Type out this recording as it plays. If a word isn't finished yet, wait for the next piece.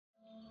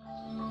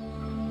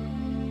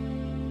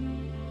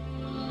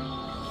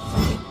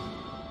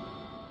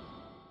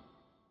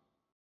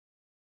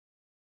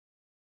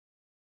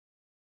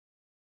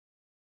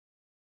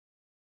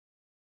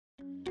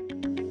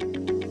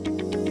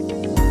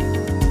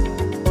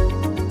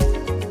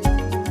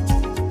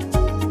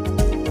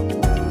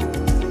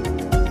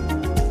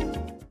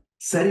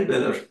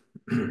Cerebellar.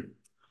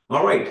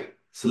 All right,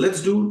 so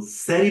let's do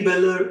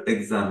cerebellar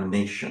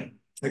examination.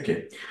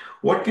 Okay,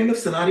 what kind of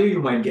scenario you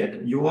might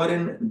get? You are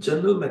in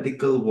general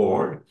medical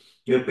ward.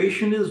 Your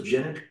patient is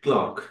Janet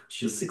Clark.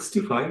 She's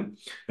 65,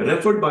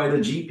 referred by the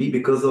GP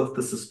because of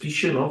the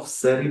suspicion of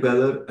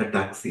cerebellar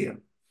ataxia.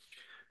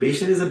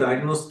 Patient is a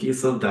diagnosed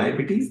case of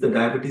diabetes. The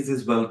diabetes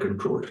is well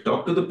controlled.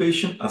 Talk to the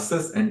patient,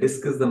 assess and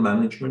discuss the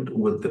management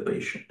with the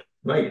patient,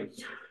 right?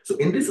 So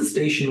in this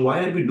station,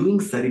 why are we doing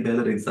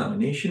cerebellar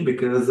examination?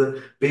 Because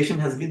the patient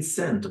has been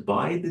sent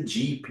by the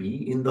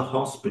GP in the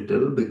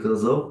hospital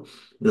because of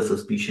the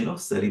suspicion of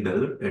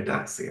cerebellar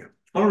ataxia.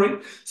 All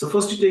right. So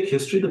first you take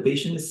history. The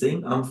patient is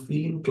saying, I'm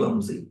feeling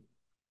clumsy.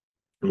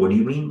 What do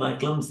you mean by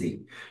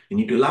clumsy? You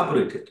need to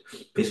elaborate it.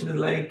 Patient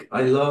is like,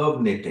 I love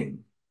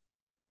knitting.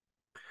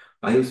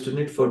 I used to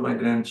knit for my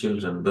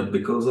grandchildren, but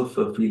because of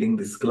feeling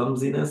this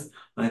clumsiness,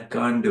 I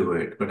can't do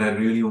it. But I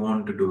really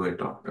want to do it,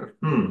 doctor.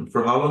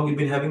 For how long you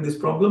been having this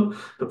problem?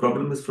 The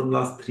problem is from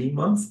last 3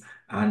 months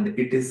and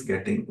it is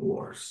getting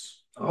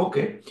worse.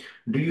 Okay.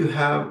 Do you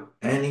have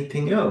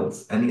anything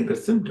else? Any other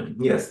symptom?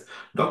 Yes.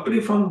 Doctor,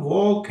 if I'm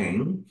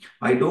walking,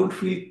 I don't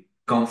feel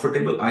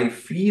comfortable. I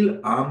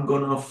feel I'm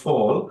gonna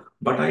fall,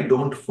 but I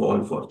don't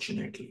fall,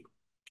 fortunately.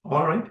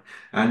 All right.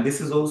 And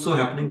this is also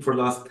happening for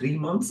last 3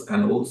 months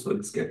and also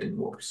it's getting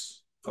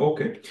worse.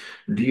 Okay.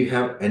 Do you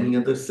have any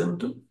other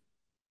symptom?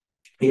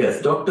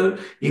 Yes, doctor,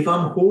 if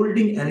I'm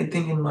holding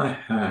anything in my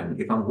hand,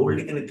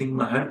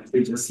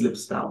 it just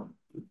slips down.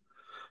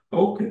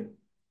 Okay.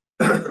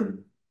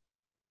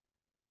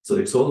 So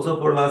it's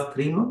also for last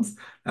 3 months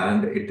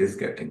and it is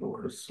getting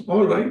worse.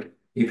 All right.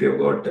 If you've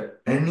got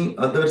any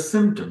other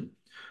symptom,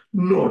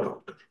 no,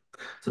 doctor.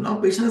 So now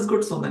patient has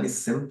got so many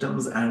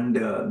symptoms and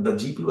the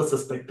GP was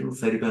suspecting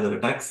cerebellar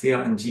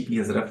ataxia and GP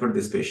has referred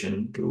this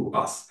patient to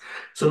us.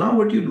 So now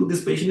what you do,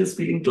 this patient is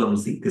feeling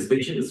clumsy. This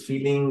patient is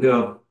feeling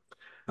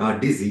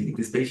dizzy.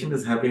 This patient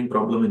is having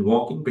problem in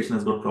walking. Patient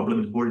has got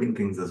problem in holding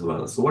things as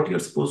well. So what you're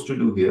supposed to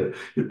do here,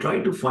 you try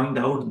to find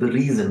out the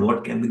reason,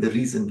 what can be the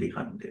reason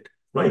behind it,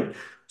 right?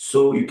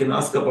 So you can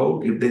ask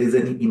about if there is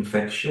any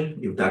infection,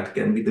 if that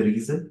can be the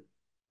reason,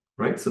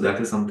 right? So that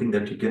is something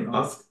that you can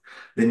ask.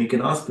 Then you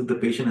can ask if the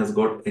patient has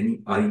got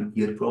any eye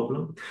ear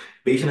problem.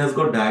 Patient has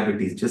got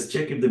diabetes. Just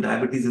check if the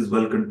diabetes is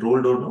well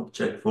controlled or not.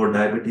 Check for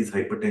diabetes,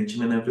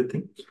 hypertension and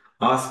everything.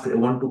 Ask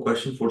 1, 2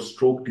 questions for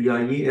stroke,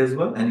 TIA as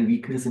well. Any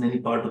weakness in any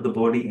part of the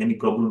body, any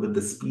problem with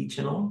the speech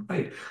and all,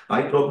 right?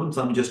 Eye problems,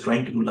 I'm just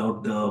trying to rule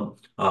out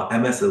the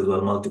MS as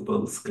well,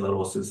 multiple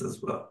sclerosis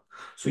as well.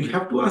 So you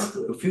have to ask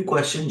a few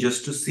questions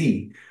just to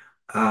see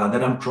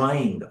that I'm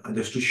trying,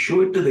 just to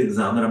show it to the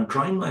examiner, I'm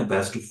trying my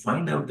best to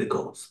find out the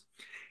cause.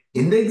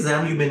 In the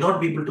exam, you may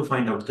not be able to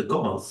find out the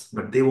cause,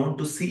 but they want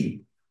to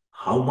see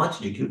how much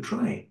did you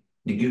try?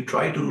 Did you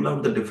try to rule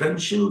out the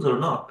differentials or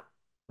not?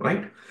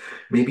 Right?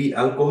 Maybe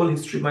alcohol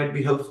history might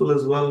be helpful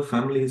as well.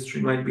 Family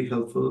history might be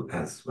helpful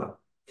as well.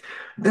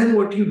 Then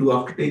what you do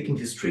after taking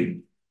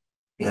history,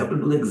 you have to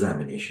do the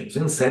examination. So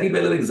in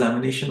cerebellar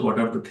examination, what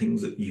are the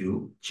things that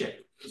you check?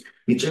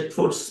 We check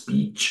for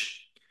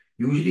speech.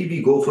 Usually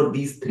we go for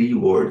these 3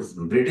 words: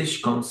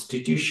 British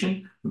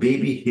Constitution,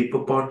 baby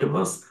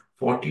hippopotamus,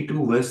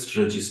 42 West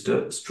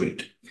Register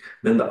Street.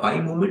 Then the eye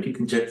movement, you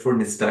can check for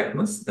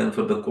nystagmus. Then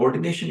for the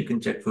coordination, you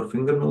can check for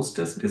finger nose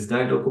test,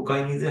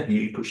 dysdiadochokinesia,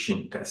 heel to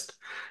shin test.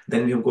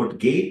 Then we have got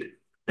gait,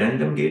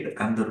 tandem gait,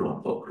 and the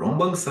Romberg.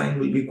 Romberg sign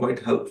will be quite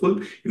helpful.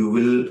 You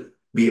will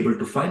be able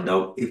to find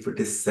out if it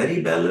is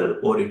cerebellar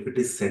or if it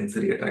is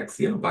sensory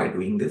ataxia by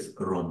doing this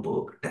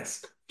Romberg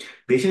test.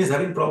 Patient is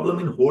having problem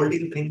in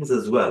holding things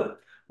as well.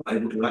 I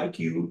would like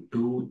you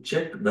to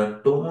check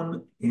the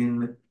tone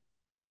in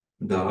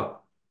the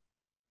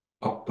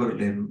upper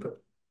limb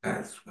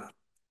as well,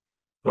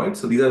 right?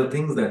 So these are the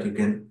things that you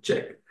can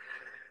check.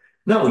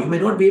 Now, you may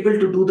not be able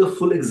to do the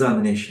full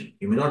examination.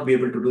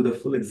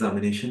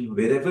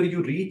 Wherever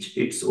you reach,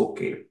 it's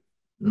okay.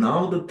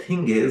 Now, the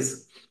thing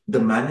is, the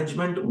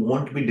management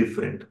won't be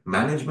different.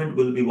 Management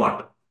will be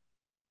what?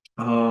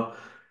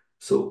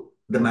 So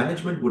the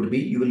management would be,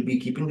 you will be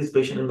keeping this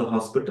patient in the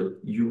hospital.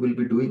 You will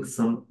be doing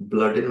some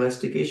blood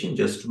investigation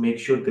just to make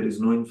sure there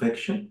is no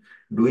infection.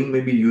 Doing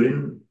maybe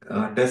urine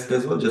test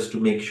as well, just to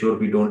make sure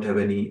we don't have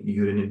any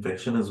urine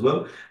infection as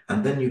well.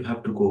 And then you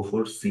have to go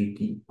for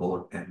CT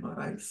or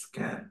MRI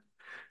scan.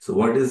 So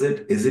what is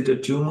it? Is it a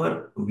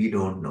tumor? We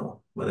don't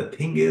know. But the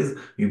thing is,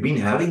 you've been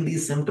having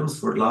these symptoms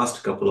for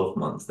last couple of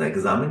months. The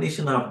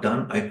examination I've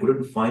done, I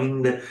couldn't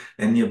find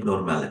any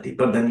abnormality.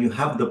 But then you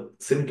have the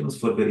symptoms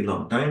for a very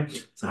long time.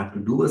 So I have to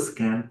do a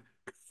scan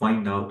to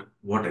find out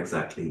what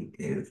exactly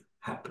is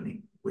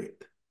happening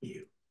with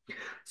you.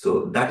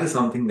 So that is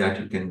something that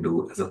you can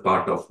do as a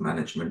part of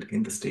management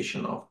in the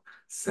station of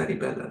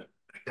cerebellar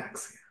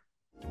ataxia.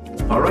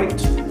 All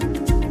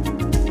right.